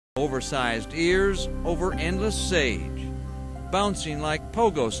oversized ears over endless sage, bouncing like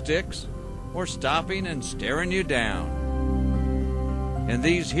pogo sticks or stopping and staring you down. In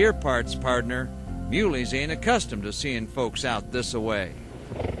these here parts, partner, muleys ain't accustomed to seeing folks out this-a-way.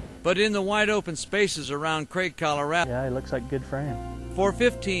 But in the wide open spaces around Craig, Colorado, yeah, it looks like good for him. For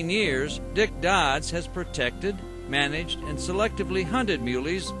 15 years, Dick Dodds has protected, managed, and selectively hunted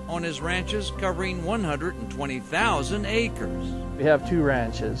muleys on his ranches covering 120,000 acres. We have 2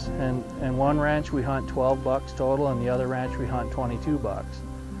 ranches, and one ranch we hunt 12 bucks total, and the other ranch we hunt 22 bucks.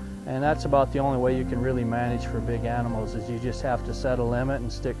 And that's about the only way you can really manage for big animals, is you just have to set a limit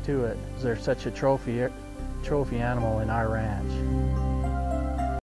and stick to it. They're such a trophy animal in our ranch.